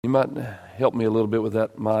You might help me a little bit with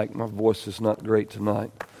that mic. My voice is not great tonight.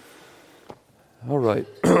 All right.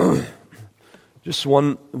 Just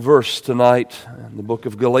one verse tonight in the book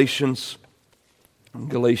of Galatians.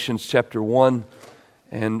 Galatians chapter 1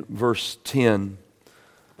 and verse 10.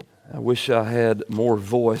 I wish I had more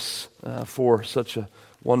voice for such a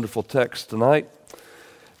wonderful text tonight.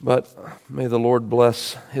 But may the Lord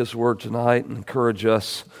bless His word tonight and encourage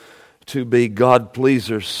us to be God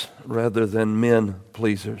pleasers rather than men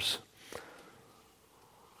pleasers.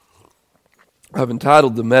 I've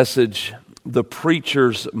entitled the message, The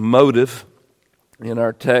Preacher's Motive. In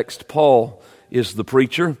our text, Paul is the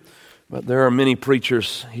preacher, but there are many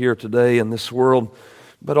preachers here today in this world.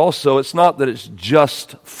 But also, it's not that it's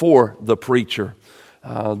just for the preacher.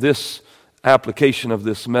 This application of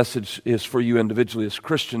this message is for you individually as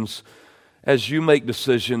Christians. As you make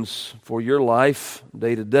decisions for your life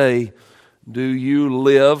day to day, do you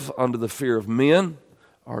live under the fear of men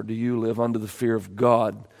or do you live under the fear of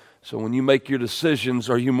God? So when you make your decisions,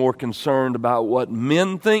 are you more concerned about what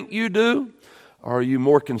men think you do, or are you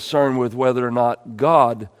more concerned with whether or not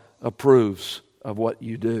God approves of what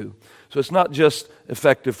you do? So it's not just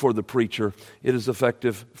effective for the preacher, it is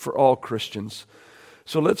effective for all Christians.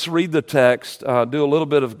 So let's read the text, do a little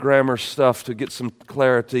bit of grammar stuff to get some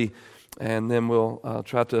clarity, and then we'll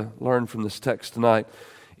try to learn from this text tonight.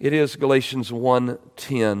 It is Galatians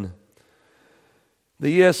 1:10.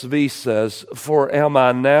 The ESV says, "For am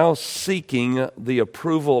I now seeking the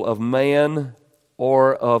approval of man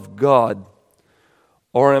or of God?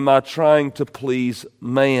 Or am I trying to please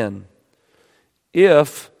man?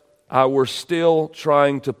 If I were still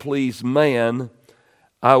trying to please man,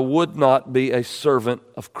 I would not be a servant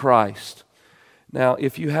of Christ." Now,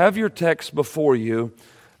 if you have your text before you,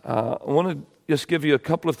 I want to just give you a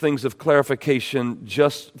couple of things of clarification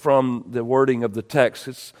just from the wording of the text.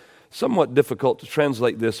 It's somewhat difficult to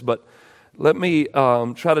translate this, but let me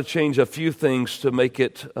try to change a few things to make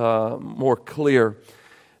it more clear.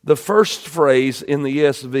 The first phrase in the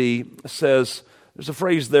ESV says, there's a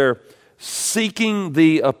phrase there, seeking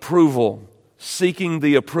the approval. Seeking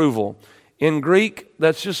the approval. In Greek,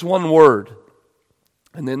 that's just one word.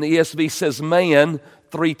 And then the ESV says man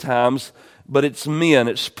 3 times, but it's men,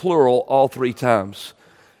 it's plural all 3 times.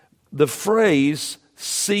 The phrase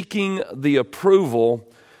seeking the approval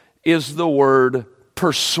is the word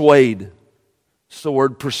persuade. It's the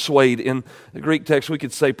word persuade. In the Greek text, we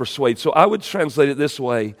could say persuade. So I would translate it this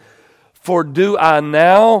way: for do I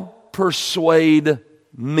now persuade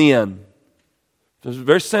men? It's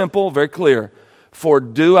very simple, very clear. For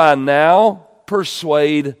do I now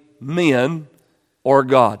persuade men or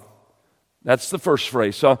God? That's the first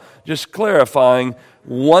phrase. So just clarifying,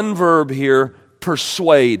 one verb here,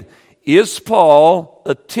 persuade. Is Paul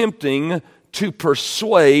attempting to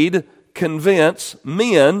persuade, convince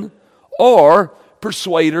men, or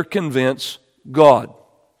persuade or convince God?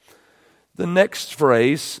 The next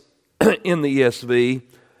phrase in the ESV,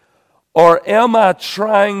 or am I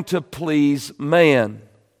trying to please man?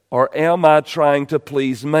 Or am I trying to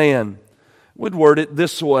please man? Would word it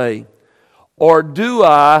this way: or do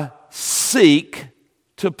I seek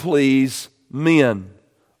to please men?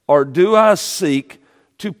 Or do I seek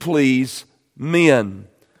to please men?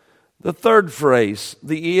 The third phrase,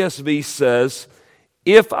 the ESV says,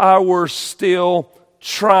 if I were still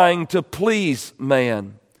trying to please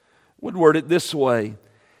man. Would word it this way: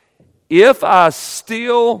 if I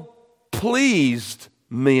still pleased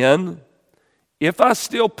men,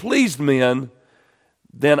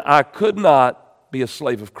 then I could not be a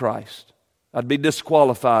slave of Christ. I'd be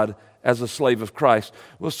disqualified as a slave of Christ.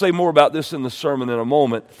 We'll say more about this in the sermon in a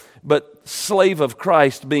moment, but slave of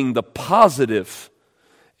Christ being the positive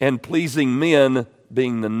and pleasing men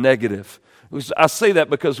being the negative. I say that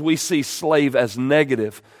because we see slave as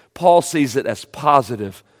negative. Paul sees it as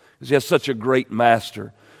positive because he has such a great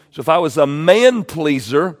master. So if I was a man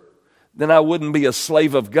pleaser, then I wouldn't be a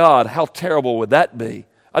slave of God. How terrible would that be?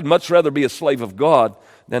 I'd much rather be a slave of God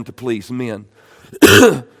than to please men.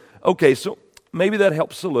 Okay, so maybe that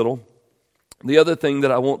helps a little. The other thing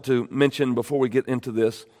that I want to mention before we get into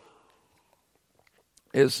this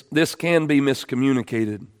is this can be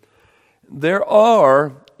miscommunicated. There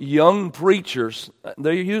are young preachers.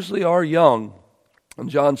 They usually are young. And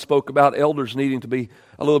John spoke about elders needing to be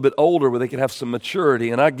a little bit older where they could have some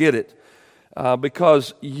maturity, and I get it.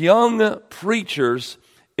 Because young preachers,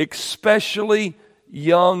 especially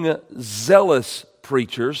young zealous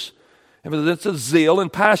preachers, it's a zeal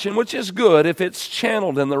and passion, which is good if it's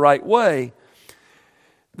channeled in the right way.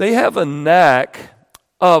 They have a knack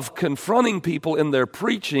of confronting people in their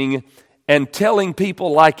preaching and telling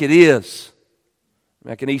people like it is.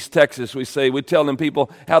 Back in East Texas, we tell them people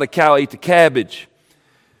how the cow ate the cabbage.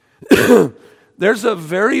 There's a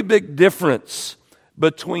very big difference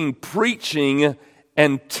between preaching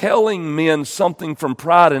and telling men something from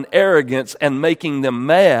pride and arrogance and making them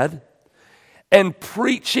mad, and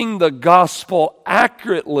preaching the gospel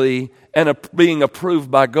accurately and being approved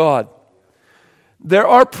by God. There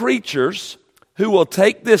are preachers who will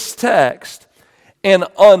take this text and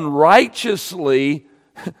unrighteously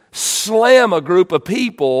slam a group of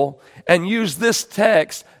people and use this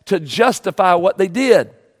text to justify what they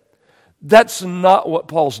did. That's not what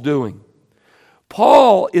Paul's doing.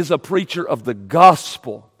 Paul is a preacher of the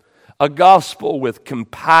gospel, a gospel with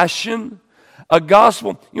compassion, a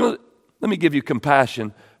gospel. Let me give you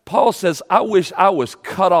compassion. Paul says, I wish I was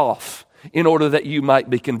cut off in order that you might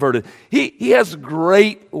be converted. He has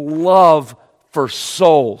great love for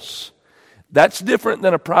souls. That's different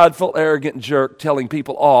than a prideful, arrogant jerk telling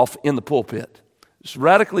people off in the pulpit. It's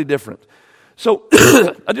radically different. So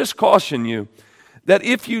I just caution you that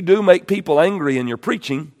if you do make people angry in your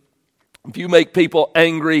preaching, if you make people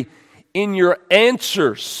angry in your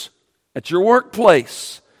answers at your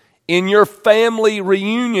workplace, in your family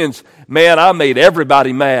reunions, man, I made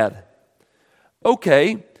everybody mad.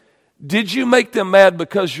 Okay, did you make them mad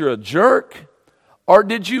because you're a jerk? Or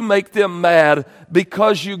did you make them mad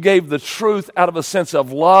because you gave the truth out of a sense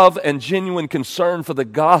of love and genuine concern for the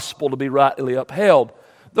gospel to be rightly upheld?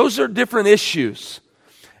 Those are different issues.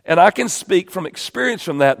 And I can speak from experience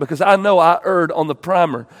from that because I know I erred on the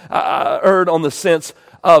primer. I erred on the sense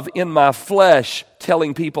of in my flesh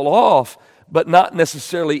telling people off, but not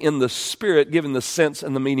necessarily in the spirit, giving the sense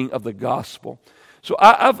and the meaning of the gospel. So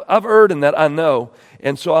I've erred in that, I know.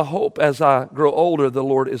 And so I hope as I grow older, the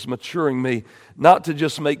Lord is maturing me, not to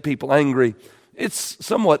just make people angry. It's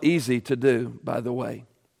somewhat easy to do, by the way.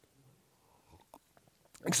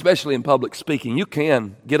 Especially in public speaking. You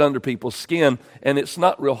can get under people's skin, and it's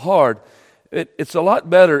not real hard. It's a lot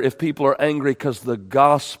better if people are angry because the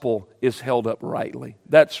gospel is held up rightly.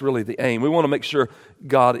 That's really the aim. We want to make sure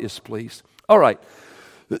God is pleased. All right.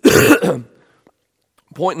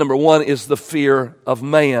 Point number one is the fear of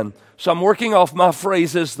man. So I'm working off my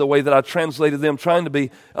phrases the way that I translated them, trying to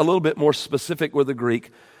be a little bit more specific with the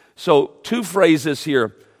Greek. So 2 phrases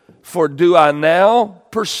here. For do I now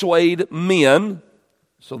persuade men?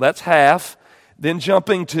 So that's half. Then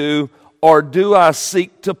jumping to, or do I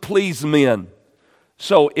seek to please men?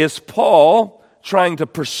 So is Paul trying to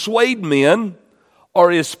persuade men,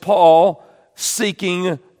 or is Paul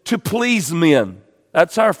seeking to please men?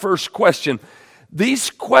 That's our first question. These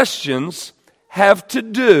questions have to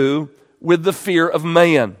do with the fear of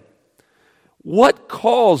man. What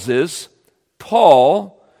causes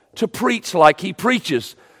Paul to preach like he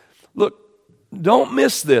preaches? Look, don't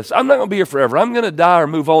miss this. I'm not going to be here forever. I'm going to die or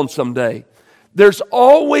move on someday. There's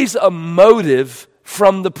always a motive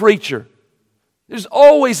from the preacher. There's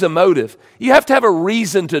always a motive. You have to have a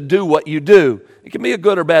reason to do what you do. It can be a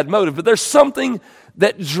good or bad motive, but there's something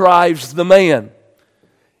that drives the man.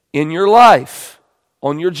 In your life,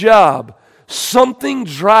 on your job, something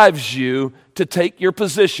drives you to take your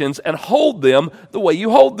positions and hold them the way you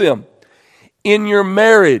hold them. In your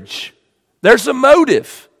marriage, there's a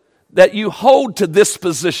motive that you hold to this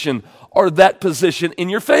position or that position in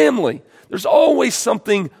your family. There's always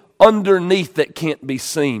something underneath that can't be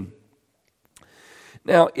seen.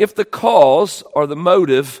 Now, if the cause or the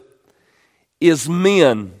motive is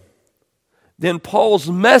men, then Paul's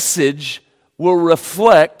message will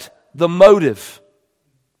reflect the motive.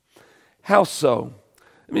 How so?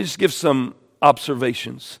 Let me just give some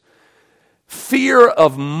observations. Fear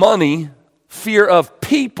of money, fear of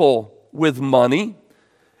people with money,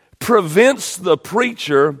 prevents the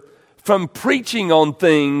preacher from preaching on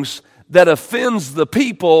things that offends the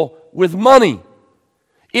people with money.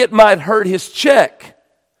 It might hurt his check,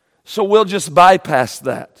 so we'll just bypass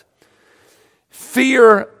that.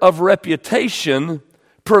 Fear of reputation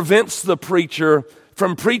prevents the preacher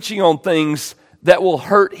from preaching on things that will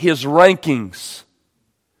hurt his rankings.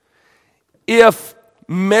 If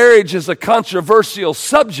marriage is a controversial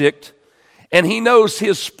subject and he knows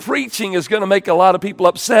his preaching is going to make a lot of people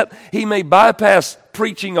upset, he may bypass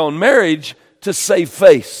preaching on marriage to save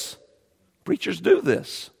face. Preachers do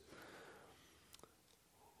this.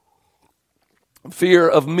 Fear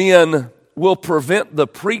of men will prevent the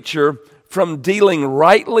preacher from dealing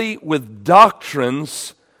rightly with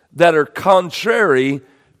doctrines that are contrary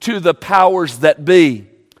to the powers that be.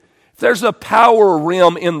 If there's a power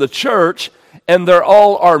realm in the church and they're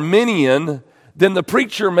all Arminian, then the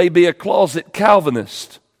preacher may be a closet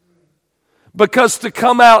Calvinist. Because to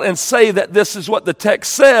come out and say that this is what the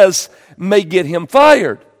text says may get him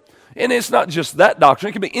fired. And it's not just that doctrine,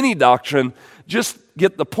 it can be any doctrine. Just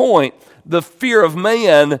get the point. The fear of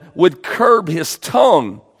man would curb his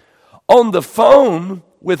tongue. On the phone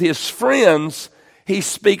with his friends, he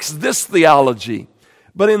speaks this theology.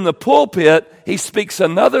 But in the pulpit, he speaks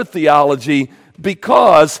another theology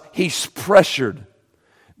because he's pressured.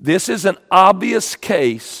 This is an obvious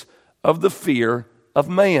case of the fear of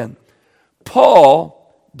man.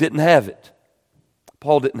 Paul didn't have it.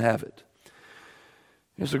 Paul didn't have it.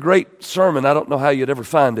 There's a great sermon, I don't know how you'd ever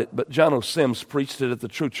find it, but John O. Sims preached it at the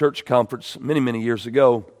True Church Conference many, many years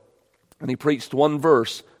ago. And he preached one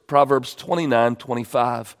verse, Proverbs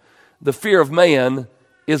 29:25. The fear of man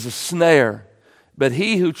is a snare, but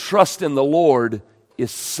he who trusts in the Lord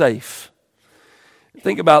is safe.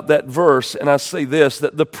 Think about that verse, and I say this,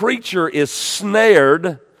 that the preacher is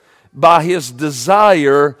snared by his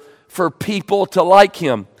desire for people to like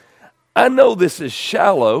him. I know this is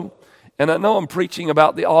shallow, and I know I'm preaching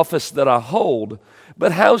about the office that I hold,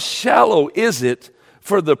 but how shallow is it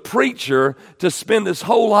for the preacher to spend his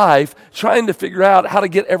whole life trying to figure out how to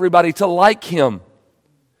get everybody to like him?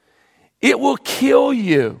 It will kill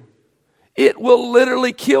you. It will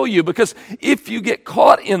literally kill you, because if you get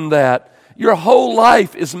caught in that, your whole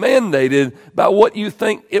life is mandated by what you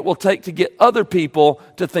think it will take to get other people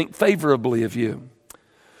to think favorably of you.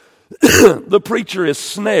 The preacher is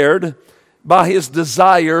snared by his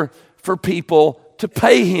desire for people to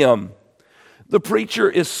pay him. The preacher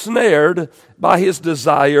is snared by his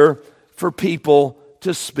desire for people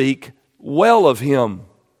to speak well of him.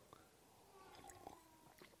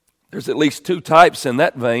 There's at least two types in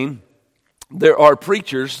that vein. There are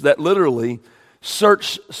preachers that literally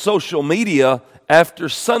search social media after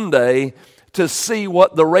Sunday to see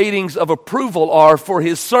what the ratings of approval are for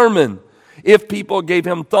his sermon. If people gave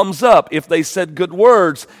him thumbs up, if they said good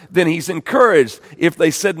words, then he's encouraged. If they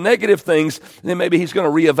said negative things, then maybe he's going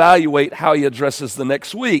to reevaluate how he addresses the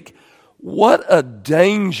next week. What a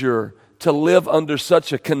danger to live under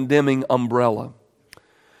such a condemning umbrella.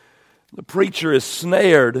 The preacher is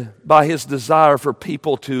snared by his desire for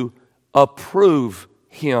people to approve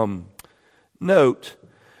him. Note,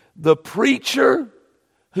 the preacher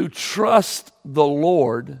who trusts the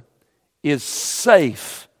Lord is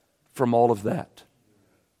safe from all of that.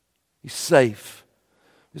 He's safe.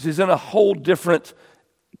 He's in a whole different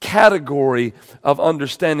category of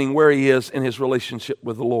understanding where he is in his relationship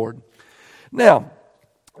with the Lord. Now,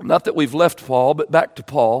 not that we've left Paul, but back to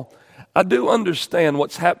Paul. I do understand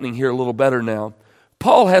what's happening here a little better now.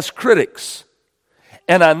 Paul has critics,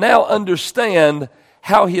 and I now understand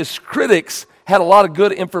how his critics had a lot of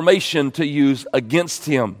good information to use against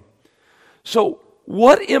him. So,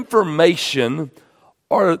 what information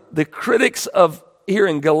are the critics of here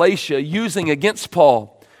in Galatia using against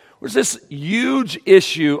Paul? There's this huge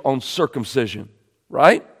issue on circumcision,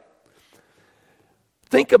 right?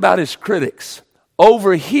 Think about his critics.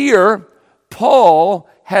 Over here, Paul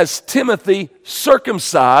has Timothy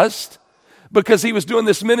circumcised because he was doing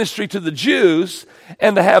this ministry to the Jews,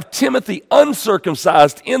 and to have Timothy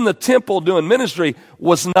uncircumcised in the temple doing ministry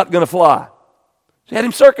was not going to fly. He had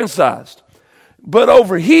him circumcised. But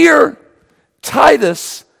over here,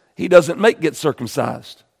 Titus, he doesn't get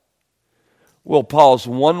circumcised. Well, Paul's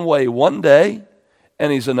one way one day,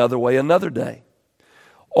 and he's another way another day.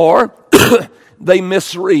 Or they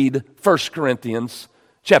misread 1 Corinthians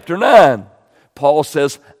chapter 9. Paul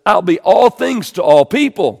says, I'll be all things to all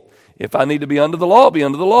people. If I need to be under the law, I'll be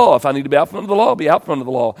under the law. If I need to be out from under the law, I'll be out from under the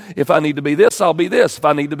law. If I need to be this, I'll be this. If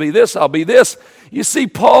I need to be this, I'll be this. You see,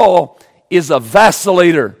 Paul is a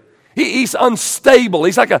vacillator. He's unstable.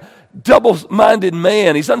 He's like a double-minded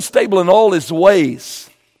man. He's unstable in all his ways.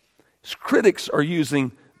 His critics are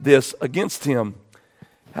using this against him.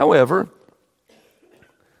 However,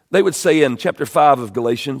 they would say in chapter 5 of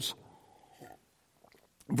Galatians,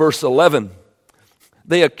 verse 11,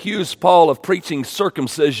 they accuse Paul of preaching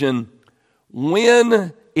circumcision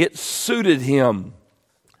when it suited him.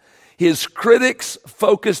 His critics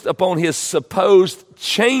focused upon his supposed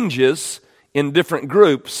changes in different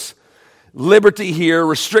groups. Liberty here,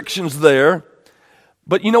 restrictions there.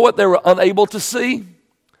 But you know what they were unable to see?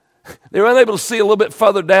 They were unable to see a little bit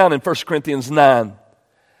further down in 1 Corinthians 9.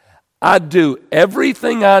 I do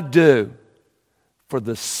everything I do for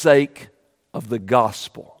the sake of the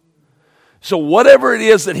gospel. So whatever it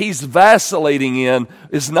is that he's vacillating in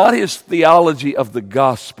is not his theology of the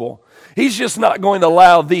gospel. He's just not going to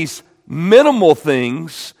allow these minimal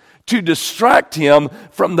things to distract him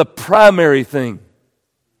from the primary thing.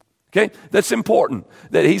 Okay, that's important,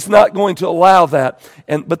 that he's not going to allow that.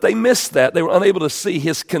 But they missed that. They were unable to see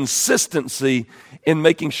his consistency in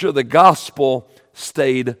making sure the gospel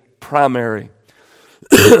stayed primary.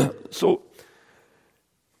 So,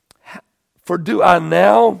 for do I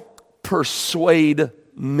now persuade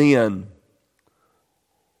men?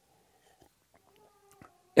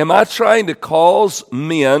 Am I trying to cause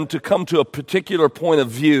men to come to a particular point of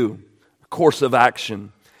view, course of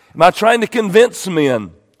action? Am I trying to convince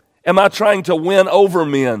men? Am I trying to win over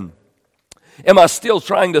men? Am I still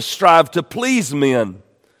trying to strive to please men?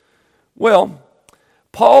 Well,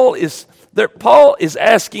 Paul is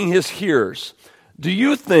asking his hearers, do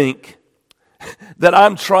you think that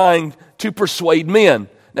I'm trying to persuade men?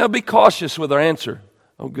 Now be cautious with our answer.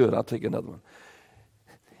 Oh good, I'll take another one.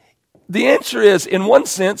 The answer is, in one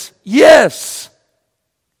sense, yes.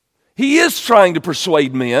 He is trying to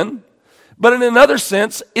persuade men, but in another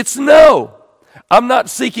sense, it's no. I'm not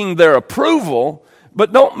seeking their approval,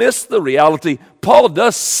 but don't miss the reality. Paul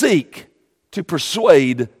does seek to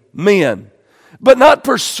persuade men, but not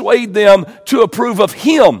persuade them to approve of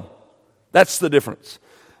him. That's the difference.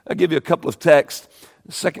 I'll give you a couple of texts.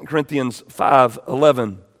 2 Corinthians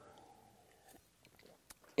 5:11.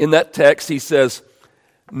 In that text, he says,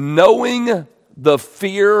 knowing the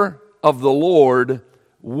fear of the Lord,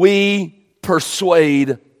 we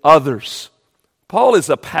persuade others. Paul is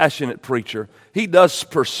a passionate preacher. He does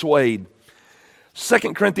persuade.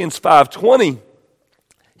 2 Corinthians 5:20,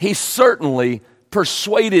 he certainly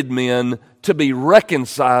persuaded men to be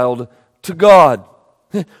reconciled to God.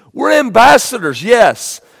 We're ambassadors,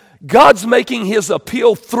 yes. God's making his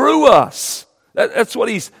appeal through us. That's what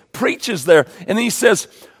he preaches there. And he says,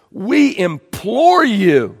 we implore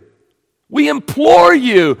you,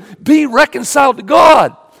 be reconciled to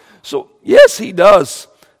God. So, yes, he does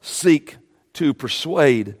seek to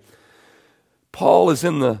persuade. Paul is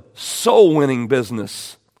in the soul-winning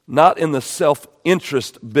business, not in the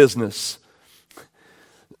self-interest business.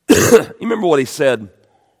 You remember what he said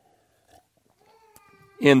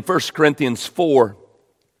in 1 Corinthians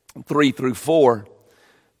 4:3-4.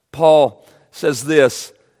 Paul says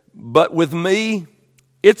this, but with me,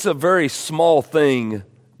 it's a very small thing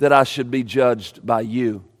that I should be judged by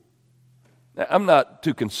you. Now, I'm not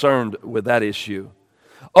too concerned with that issue.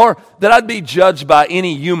 Or that I'd be judged by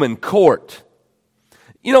any human court.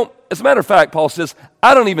 You know, as a matter of fact, Paul says,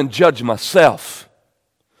 I don't even judge myself.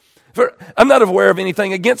 I'm not aware of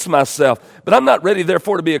anything against myself, but I'm not ready,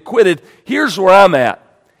 therefore, to be acquitted. Here's where I'm at.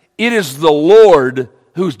 It is the Lord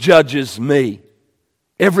who judges me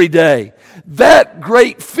every day. That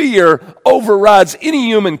great fear overrides any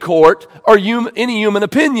human court or any human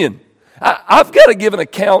opinion. I've got to give an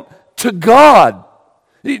account to God.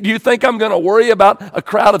 Do you think I'm going to worry about a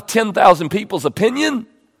crowd of 10,000 people's opinion?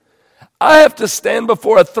 I have to stand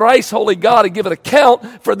before a thrice holy God and give an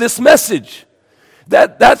account for this message.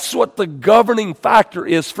 That's what the governing factor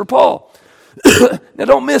is for Paul. Now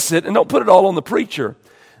don't miss it and don't put it all on the preacher.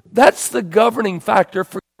 That's the governing factor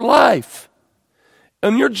for your life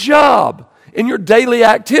and your job and your daily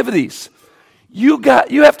activities. You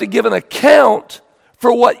have to give an account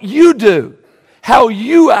for what you do, how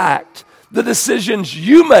you act, the decisions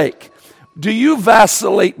you make. Do you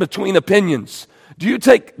vacillate between opinions? Do you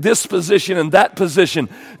take this position and that position?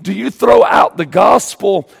 Do you throw out the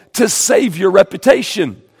gospel to save your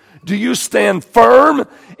reputation? Do you stand firm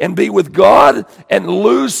and be with God and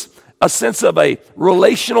lose a sense of a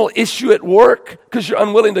relational issue at work because you're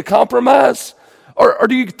unwilling to compromise? Or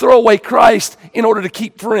do you throw away Christ in order to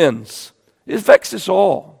keep friends? It affects us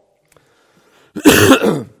all.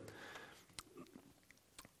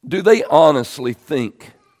 Do they honestly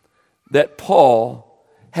think that Paul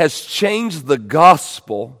has changed the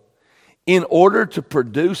gospel in order to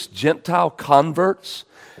produce Gentile converts?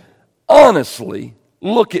 Honestly,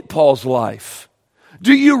 look at Paul's life.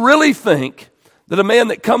 Do you really think that a man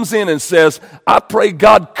that comes in and says, I pray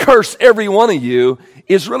God curse every one of you,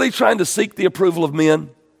 is really trying to seek the approval of men?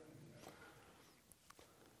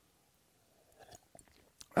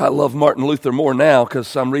 I love Martin Luther more now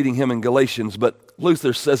because I'm reading him in Galatians, but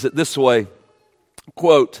Luther says it this way,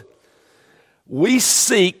 quote, we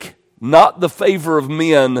seek not the favor of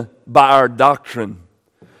men by our doctrine,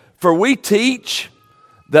 for we teach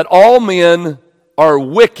that all men are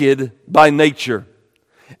wicked by nature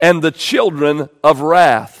and the children of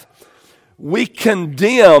wrath. We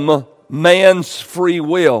condemn man's free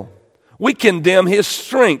will. We condemn his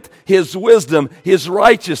strength, his wisdom, his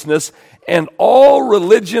righteousness, and all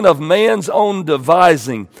religion of man's own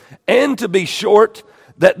devising. And to be short,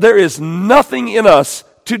 that there is nothing in us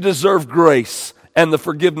to deserve grace and the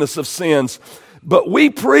forgiveness of sins. But we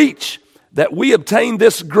preach that we obtain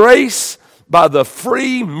this grace by the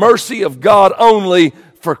free mercy of God only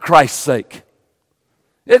for Christ's sake.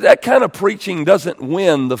 That kind of preaching doesn't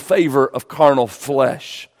win the favor of carnal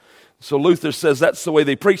flesh. So Luther says that's the way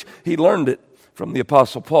they preach. He learned it from the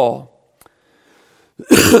Apostle Paul.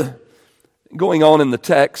 Going on in the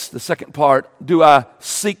text, the second part, do I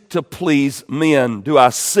seek to please men? Do I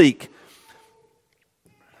seek?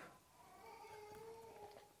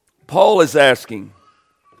 Paul is asking,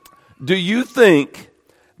 do you think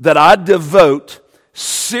that I devote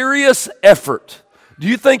serious effort? Do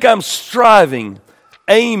you think I'm striving,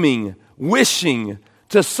 aiming, wishing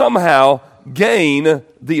to somehow gain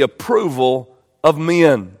the approval of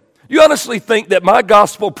men? You honestly think that my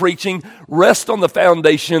gospel preaching rests on the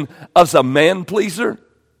foundation of a man pleaser?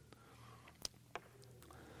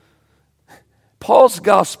 Paul's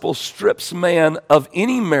gospel strips man of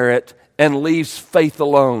any merit and leaves faith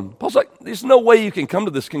alone. Paul's like, there's no way you can come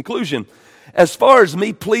to this conclusion. As far as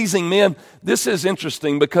me pleasing men, this is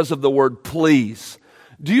interesting because of the word please.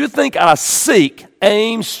 Do you think I seek,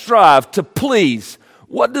 aim, strive to please?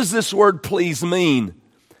 What does this word please mean?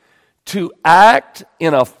 To act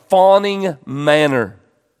in a fawning manner.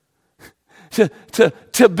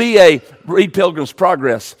 To be a, read Pilgrim's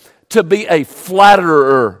Progress, to be a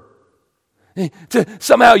flatterer. To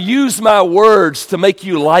somehow use my words to make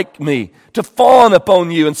you like me, to fawn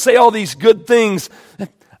upon you and say all these good things.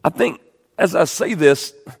 I think as I say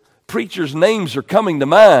this, preachers' names are coming to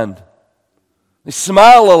mind. They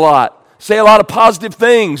smile a lot, say a lot of positive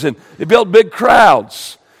things, and they build big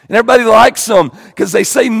crowds. And everybody likes them because they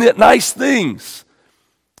say nice things.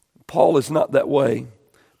 Paul is not that way.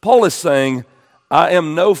 Paul is saying, I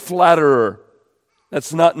am no flatterer.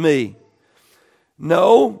 That's not me.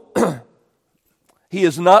 No, he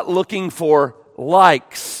is not looking for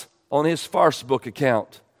likes on his Facebook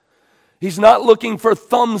account. He's not looking for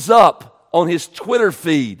thumbs up on his Twitter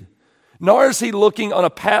feed. Nor is he looking on a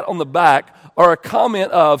pat on the back or a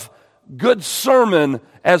comment of good sermon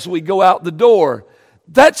as we go out the door.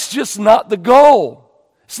 That's just not the goal.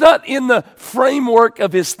 It's not in the framework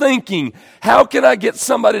of his thinking. How can I get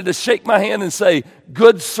somebody to shake my hand and say,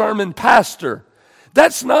 good sermon, pastor?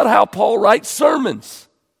 That's not how Paul writes sermons.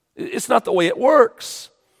 It's not the way it works.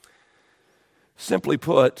 Simply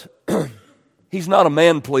put, he's not a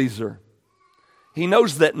man pleaser. He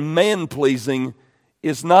knows that man pleasing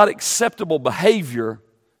is not acceptable behavior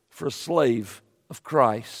for a slave of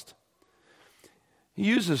Christ. He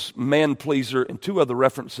uses man pleaser in two other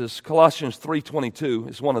references. Colossians 3:22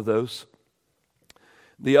 is one of those.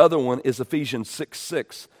 The other one is Ephesians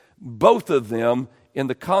 6:6. Both of them in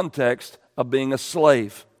the context of being a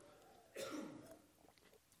slave.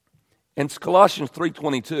 In Colossians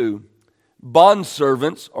 3:22,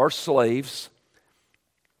 bondservants or slaves,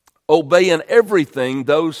 obey in everything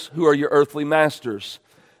those who are your earthly masters,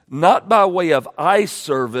 not by way of eye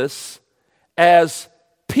service as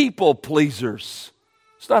people pleasers.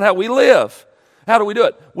 It's not how we live. How do we do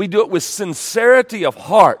it? We do it with sincerity of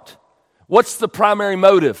heart. What's the primary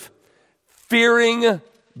motive? Fearing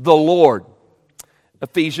the Lord.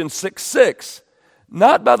 Ephesians 6:6.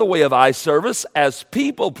 Not by the way of eye service as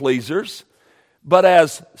people pleasers, but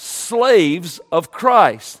as slaves of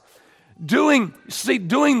Christ. Doing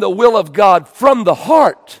the will of God from the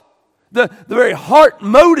heart. The very heart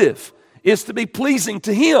motive is to be pleasing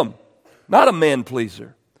to Him. Not a man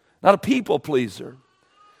pleaser. Not a people pleaser.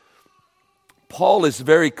 Paul is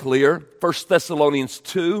very clear. 1 Thessalonians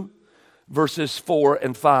 2, verses 4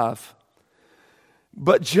 and 5.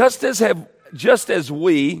 But just as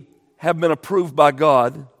we have been approved by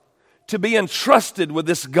God to be entrusted with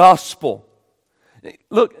this gospel.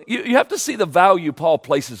 Look, you have to see the value Paul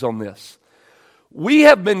places on this. We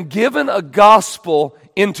have been given a gospel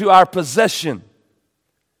into our possession.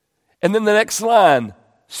 And then the next line,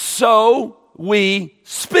 so we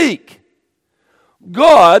speak.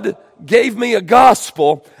 God gave me a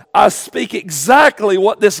gospel. I speak exactly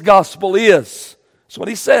what this gospel is. That's what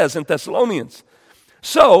he says in Thessalonians.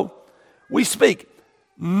 So, we speak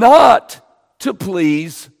not to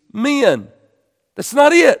please men. That's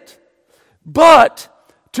not it. But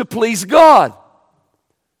to please God,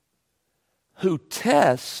 who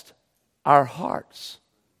tests our hearts.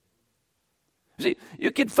 See,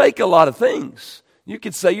 you can fake a lot of things. You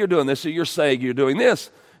could say you're doing this, or you're saying you're doing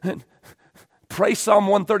this. Pray Psalm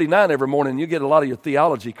 139 every morning, and you get a lot of your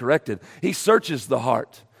theology corrected. He searches the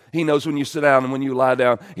heart. He knows when you sit down and when you lie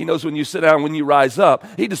down. He knows when you sit down and when you rise up.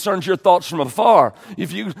 He discerns your thoughts from afar.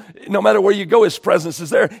 No matter where you go, His presence is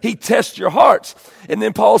there. He tests your hearts. And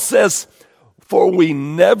then Paul says, for we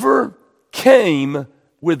never came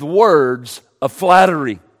with words of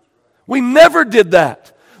flattery. We never did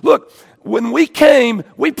that. Look, when we came,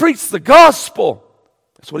 we preached the gospel.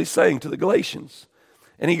 That's what he's saying to the Galatians.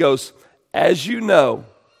 And he goes, as you know,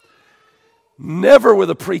 never with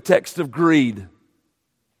a pretext of greed.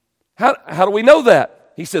 How do we know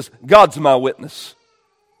that? He says, God's my witness.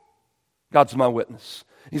 God's my witness.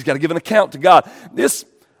 He's got to give an account to God. This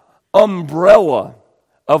umbrella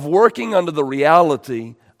of working under the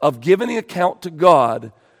reality of giving an account to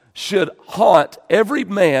God should haunt every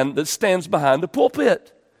man that stands behind the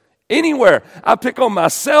pulpit. Anywhere. I pick on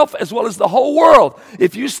myself as well as the whole world.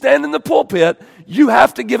 If you stand in the pulpit, you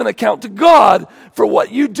have to give an account to God for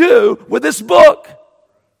what you do with this book.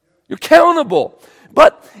 You're accountable.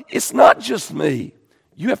 But it's not just me.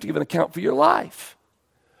 You have to give an account for your life.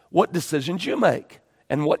 What decisions you make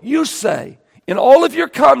and what you say in all of your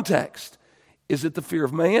context. Is it the fear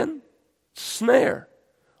of man? Snare.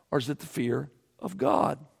 Or is it the fear of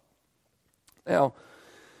God? Now,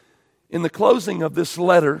 in the closing of this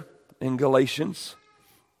letter in Galatians,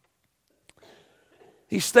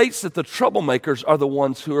 he states that the troublemakers are the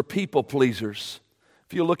ones who are people pleasers.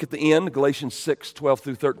 If you look at the end, Galatians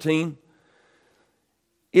 6:12-13,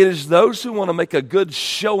 it is those who want to make a good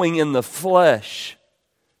showing in the flesh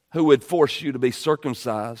who would force you to be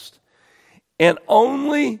circumcised, and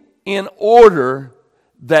only in order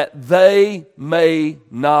that they may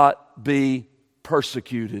not be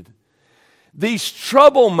persecuted. These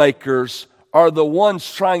troublemakers are the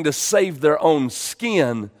ones trying to save their own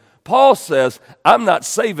skin. Paul says, I'm not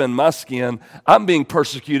saving my skin. I'm being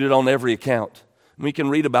persecuted on every account. We can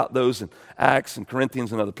read about those in Acts and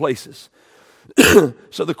Corinthians and other places.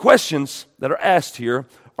 So the questions that are asked here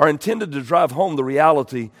are intended to drive home the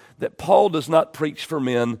reality that Paul does not preach for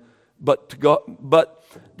men, but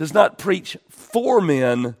does not preach for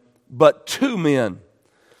men, but to men.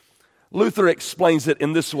 Luther explains it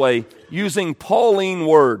in this way, using Pauline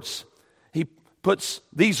words. He puts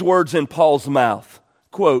these words in Paul's mouth.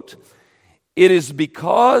 Quote, it is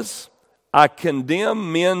because I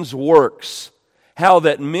condemn men's works, how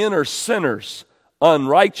that men are sinners,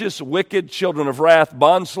 unrighteous, wicked, children of wrath,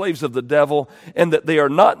 bondslaves of the devil, and that they are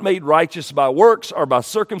not made righteous by works or by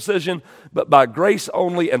circumcision, but by grace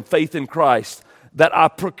only and faith in Christ, that I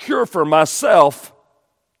procure for myself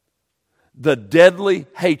the deadly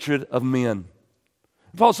hatred of men.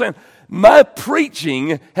 Paul's saying, my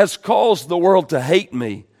preaching has caused the world to hate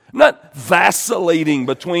me. I'm not vacillating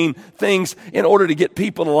between things in order to get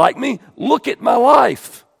people to like me. Look at my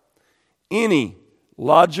life. Any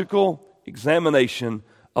logical examination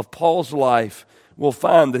of Paul's life will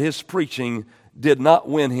find that his preaching did not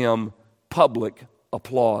win him public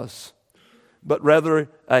applause, but rather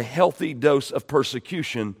a healthy dose of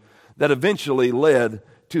persecution that eventually led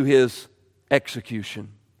to his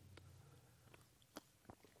execution.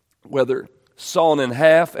 Whether sawn in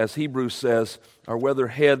half, as Hebrews says, or whether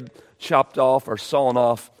head chopped off or sawn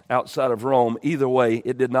off outside of Rome, either way,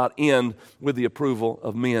 it did not end with the approval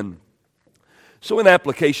of men. So in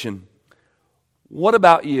application, what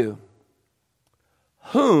about you?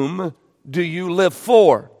 Whom do you live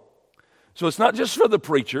for? So it's not just for the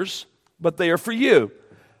preachers, but they are for you.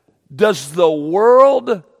 Does the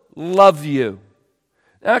world love you?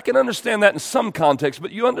 Now, I can understand that in some context,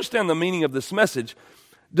 but you understand the meaning of this message.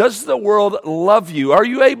 Does the world love you? Are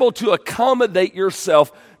you able to accommodate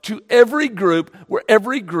yourself to every group where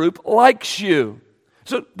every group likes you?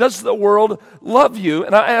 So does the world love you?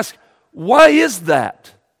 And I ask, why is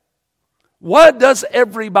that? Why does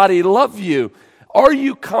everybody love you? Are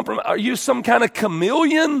you some kind of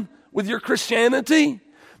chameleon with your Christianity?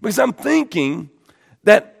 Because I'm thinking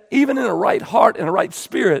that even in a right heart and a right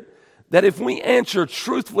spirit, that if we answer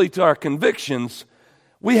truthfully to our convictions,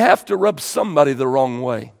 we have to rub somebody the wrong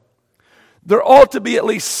way. There ought to be at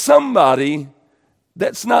least somebody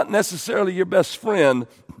that's not necessarily your best friend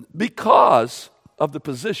because of the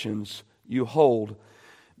positions you hold.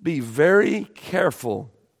 Be very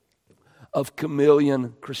careful of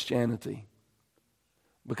chameleon Christianity,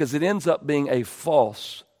 because it ends up being a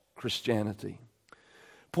false Christianity.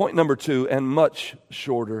 Point number 2, and much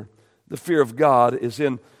shorter, the fear of God is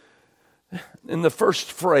in the first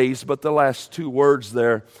phrase, but the last two words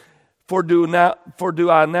there. For do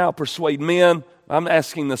I now persuade men? I'm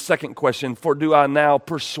asking the second question. For do I now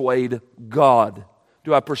persuade God?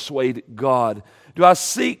 Do I persuade God? Do I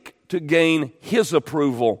seek to gain His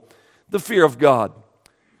approval? The fear of God.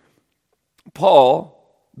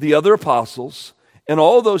 Paul, the other apostles, and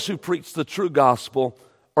all those who preach the true gospel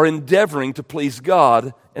are endeavoring to please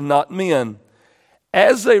God and not men.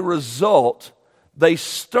 As a result, they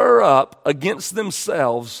stir up against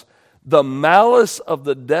themselves the malice of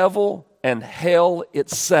the devil and hell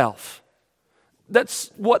itself.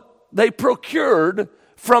 That's what they procured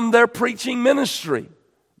from their preaching ministry.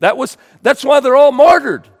 That's why they're all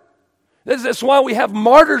martyred. That's why we have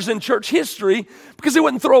martyrs in church history, because they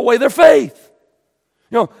wouldn't throw away their faith.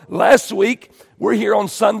 Last week, we're here on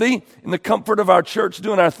Sunday in the comfort of our church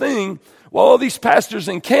doing our thing, while all these pastors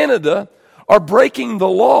in Canada are breaking the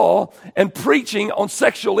law and preaching on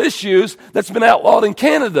sexual issues that's been outlawed in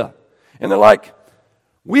Canada. And they're like,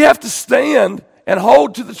 we have to stand and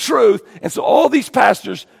hold to the truth. And so all these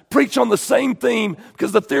pastors preach on the same theme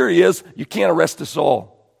because the theory is you can't arrest us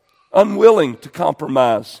all. Unwilling to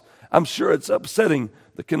compromise. I'm sure it's upsetting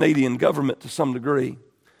the Canadian government to some degree.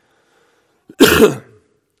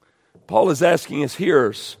 Paul is asking his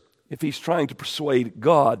hearers if he's trying to persuade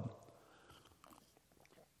God.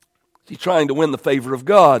 Is he trying to win the favor of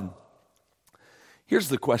God? Here's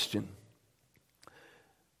the question.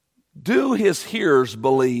 Do his hearers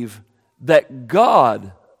believe that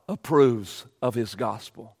God approves of his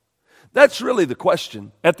gospel? That's really the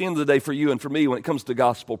question at the end of the day for you and for me when it comes to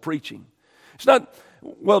gospel preaching. It's not,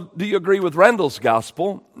 well, do you agree with Randall's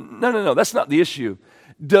gospel? No, that's not the issue.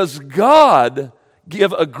 Does God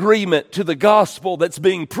give agreement to the gospel that's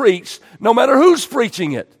being preached no matter who's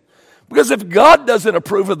preaching it? Because if God doesn't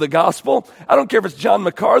approve of the gospel, I don't care if it's John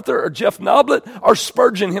MacArthur or Jeff Noblet or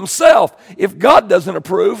Spurgeon himself. If God doesn't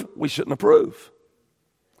approve, we shouldn't approve.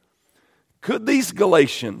 Could these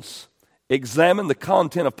Galatians examine the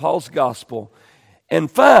content of Paul's gospel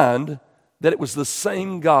and find that it was the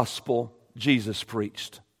same gospel Jesus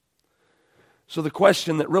preached? So the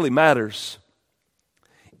question that really matters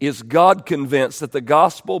is God convinced that the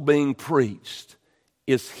gospel being preached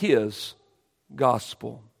is his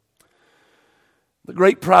gospel? The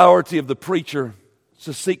great priority of the preacher is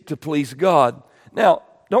to seek to please God. Now,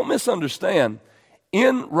 don't misunderstand.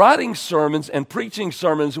 In writing sermons and preaching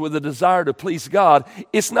sermons with a desire to please God,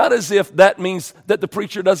 it's not as if that means that the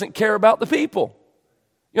preacher doesn't care about the people.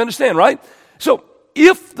 You understand, right? So,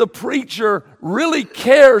 if the preacher really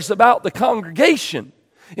cares about the congregation,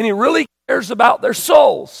 and he really cares about their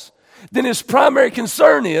souls, then his primary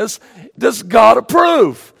concern is, does God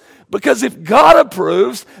approve? Because if God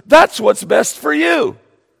approves, that's what's best for you.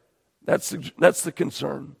 That's the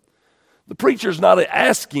concern. The preacher's not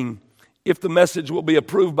asking if the message will be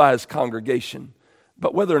approved by his congregation,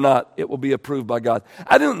 but whether or not it will be approved by God.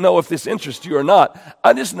 I don't know if this interests you or not.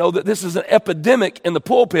 I just know that this is an epidemic in the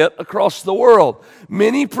pulpit across the world.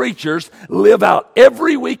 Many preachers live out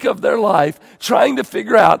every week of their life trying to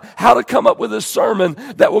figure out how to come up with a sermon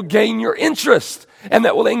that will gain your interest and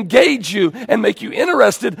that will engage you and make you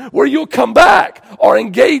interested where you'll come back, or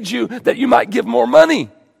engage you that you might give more money.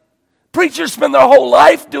 Preachers spend their whole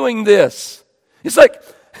life doing this. It's like,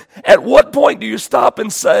 at what point do you stop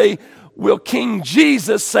and say, will King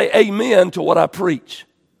Jesus say amen to what I preach?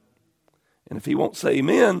 And if he won't say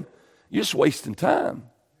amen, you're just wasting time.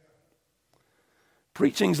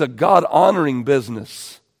 Preaching's a God-honoring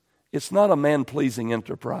business. It's not a man-pleasing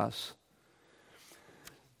enterprise.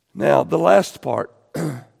 Now, the last part,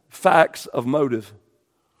 facts of motive.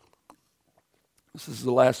 This is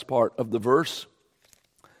the last part of the verse.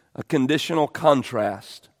 A conditional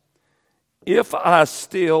contrast. If I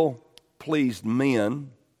still pleased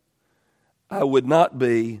men, I would not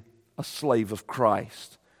be a slave of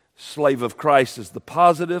Christ. Slave of Christ is the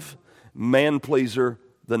positive, man-pleaser,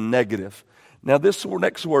 the negative. Now, this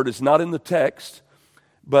next word is not in the text,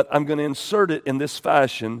 but I'm going to insert it in this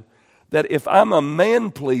fashion, that if I'm a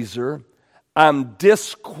man-pleaser, I'm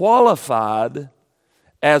disqualified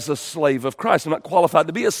as a slave of Christ. I'm not qualified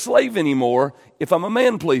to be a slave anymore if I'm a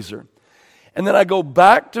man-pleaser. And then I go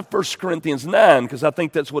back to 1 Corinthians 9, because I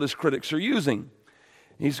think that's what his critics are using.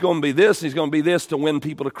 He's going to be this, he's going to be this to win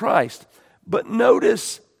people to Christ. But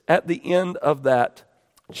notice at the end of that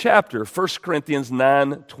chapter, 1 Corinthians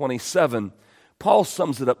 9:27, Paul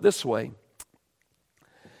sums it up this way.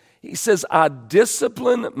 He says, I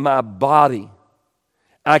discipline my body.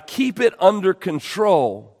 I keep it under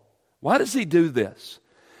control. Why does he do this?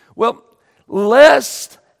 Well,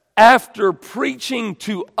 lest after preaching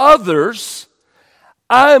to others,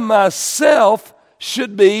 I myself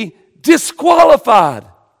should be disqualified.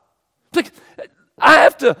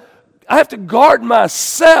 I have to guard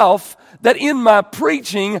myself that in my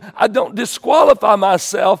preaching I don't disqualify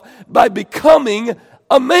myself by becoming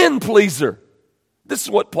a man-pleaser. This is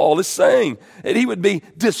what Paul is saying, that he would be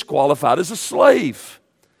disqualified as a slave.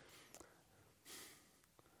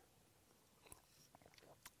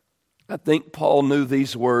 I think Paul knew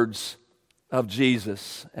these words of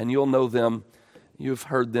Jesus, and you'll know them. You've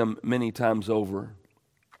heard them many times over.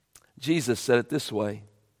 Jesus said it this way.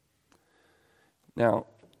 Now,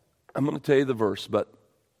 I'm going to tell you the verse, but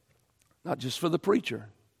not just for the preacher.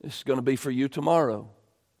 This is going to be for you tomorrow.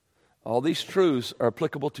 All these truths are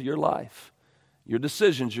applicable to your life. Your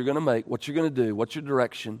decisions you're going to make, what you're going to do, what's your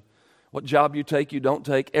direction, What job you take, you don't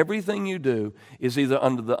take, everything you do is either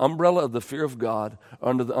under the umbrella of the fear of God or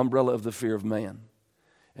under the umbrella of the fear of man.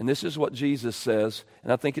 And this is what Jesus says,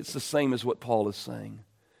 and I think it's the same as what Paul is saying.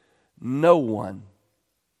 No one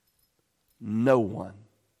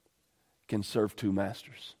can serve two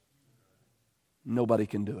masters. Nobody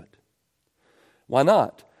can do it. Why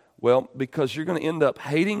not? Well, because you're going to end up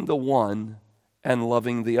hating the one and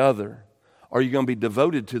loving the other. Or you're going to be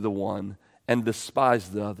devoted to the one and despise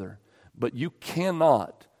the other. But you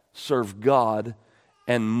cannot serve God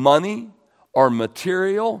and money or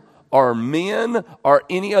material or men or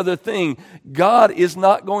any other thing. God is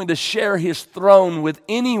not going to share His throne with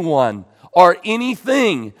anyone or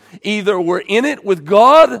anything. Either we're in it with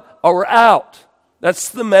God or we're out. That's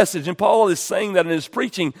the message. And Paul is saying that in his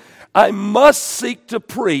preaching. I must seek to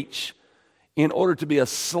preach in order to be a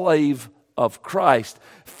slave of Christ,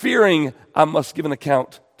 fearing I must give an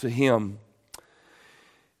account to Him.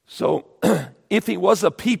 So, if he was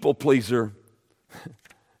a people pleaser,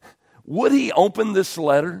 would he open this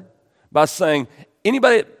letter by saying,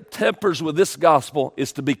 anybody that tempers with this gospel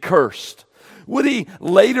is to be cursed? Would he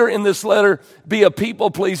later in this letter be a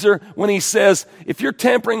people pleaser when he says, if you're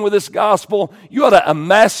tampering with this gospel, you ought to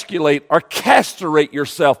emasculate or castrate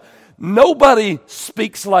yourself? Nobody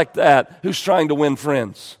speaks like that who's trying to win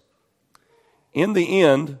friends. In the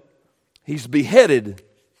end, he's beheaded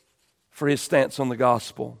for his stance on the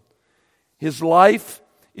gospel. His life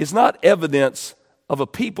is not evidence of a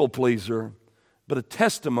people pleaser, but a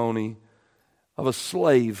testimony of a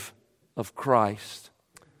slave of Christ.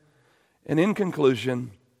 And in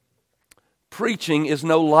conclusion, preaching is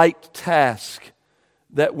no light task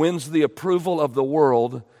that wins the approval of the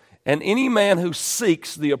world, and any man who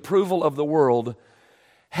seeks the approval of the world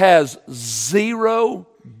has zero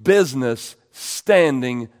business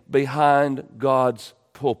standing behind God's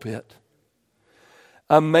pulpit.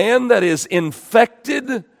 A man that is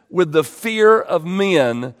infected with the fear of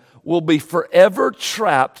men will be forever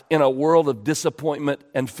trapped in a world of disappointment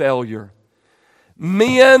and failure.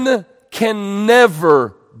 Men can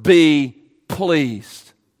never be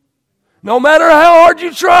pleased. No matter how hard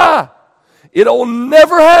you try, it'll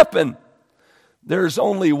never happen. There's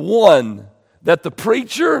only one that the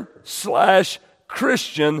preacher /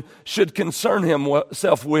 Christian should concern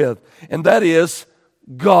himself with, and that is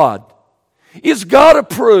God. Is God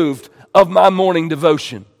approved of my morning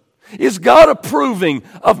devotion? Is God approving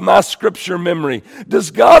of my scripture memory?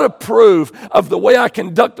 Does God approve of the way I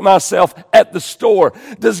conduct myself at the store?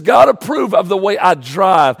 Does God approve of the way I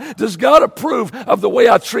drive? Does God approve of the way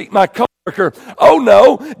I treat my coworker? Oh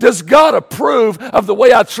no. Does God approve of the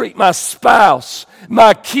way I treat my spouse,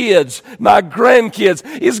 my kids, my grandkids?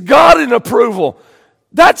 Is God in approval?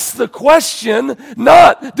 That's the question,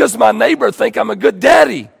 not does my neighbor think I'm a good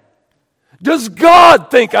daddy? Does God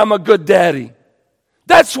think I'm a good daddy?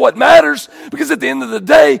 That's what matters, because at the end of the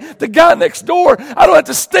day, the guy next door, I don't have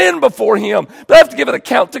to stand before him, but I have to give an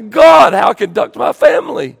account to God how I conduct my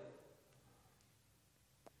family.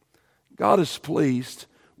 God is pleased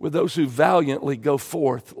with those who valiantly go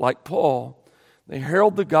forth like Paul. They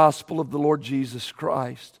herald the gospel of the Lord Jesus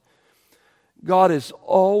Christ. God is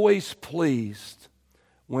always pleased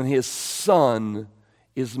when His Son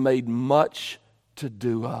is made much to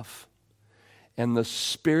do of. And the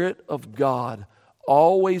Spirit of God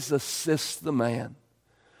always assists the man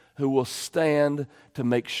who will stand to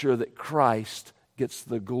make sure that Christ gets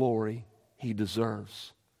the glory He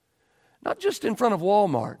deserves. Not just in front of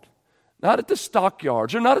Walmart, not at the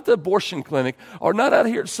stockyards, or not at the abortion clinic, or not out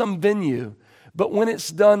here at some venue, but when it's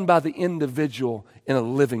done by the individual in a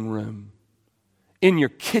living room, in your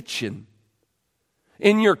kitchen,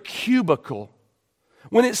 in your cubicle,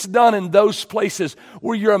 when it's done in those places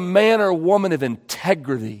where you're a man or a woman of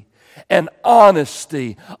integrity and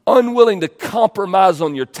honesty, unwilling to compromise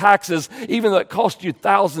on your taxes, even though it cost you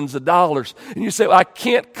thousands of dollars. And you say, well, I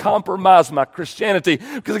can't compromise my Christianity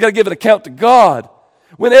because I got to give an account to God.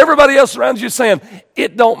 When everybody else around you is saying,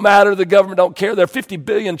 it don't matter, the government don't care, they're $50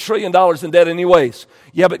 billion, trillion in debt anyways.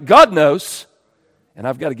 Yeah, but God knows, and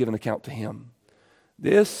I've got to give an account to Him.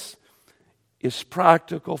 This is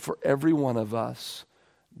practical for every one of us.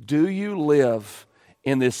 Do you live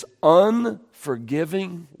in this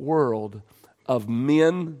unforgiving world of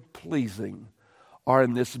men pleasing, or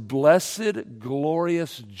in this blessed,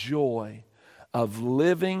 glorious joy of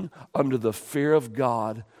living under the fear of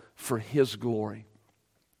God for His glory?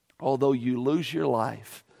 Although you lose your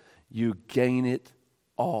life, you gain it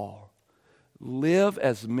all. Live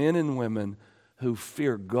as men and women who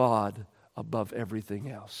fear God above everything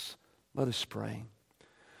else. Let us pray.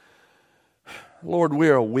 Lord,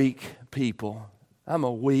 we're a weak people. I'm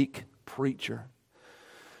a weak preacher.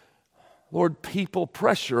 Lord, people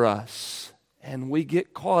pressure us, and we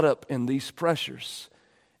get caught up in these pressures,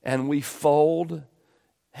 and we fold,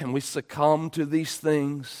 and we succumb to these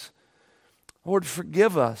things. Lord,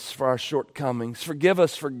 forgive us for our shortcomings. Forgive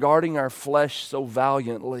us for guarding our flesh so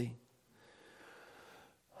valiantly.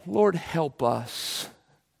 Lord, help us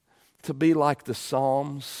to be like the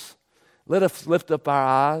Psalms. Let us lift up our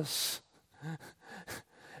eyes.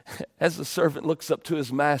 As the servant looks up to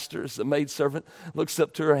his master, as the maidservant looks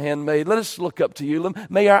up to her handmaid, let us look up to you.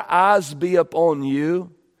 May our eyes be upon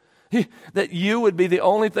you, that you would be the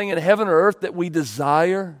only thing in heaven or earth that we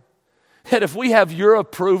desire. That if we have your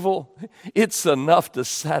approval, it's enough to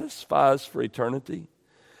satisfy us for eternity.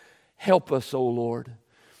 Help us, O Lord,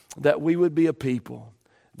 that we would be a people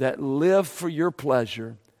that live for your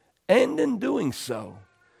pleasure, and in doing so,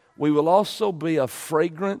 we will also be a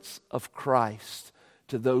fragrance of Christ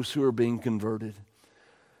to those who are being converted.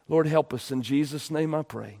 Lord, help us. In Jesus' name I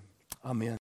pray. Amen.